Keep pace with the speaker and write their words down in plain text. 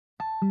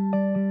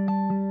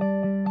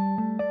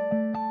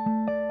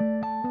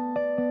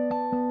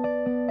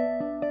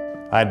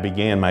I had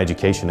began my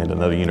education at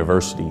another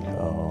university.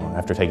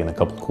 After taking a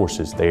couple of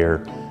courses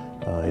there,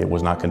 it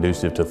was not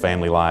conducive to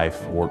family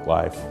life, work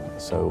life,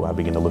 so I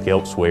began to look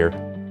elsewhere.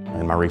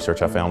 In my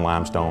research, I found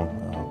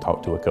limestone.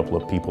 Talked to a couple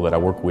of people that I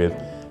work with.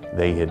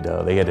 They had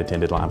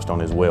attended limestone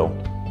as well,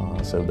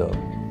 so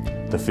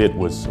the fit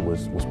was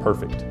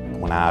perfect.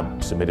 When I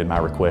submitted my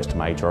request to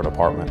my HR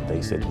department,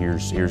 they said,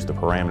 here's the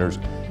parameters,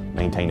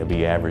 maintain a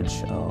B average,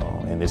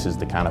 and this is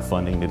the kind of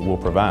funding that we'll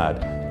provide,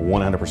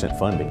 100%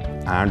 funding.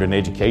 I earned an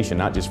education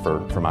not just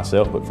for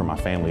myself, but for my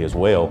family as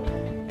well,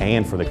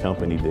 and for the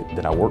company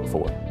that I work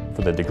for.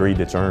 For the degree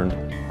that's earned,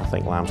 I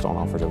think Limestone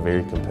offers a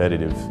very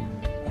competitive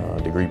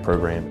degree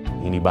program.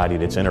 Anybody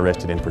that's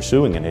interested in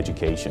pursuing an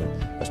education,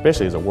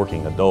 especially as a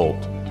working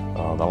adult,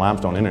 the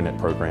Limestone Internet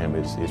program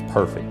is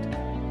perfect.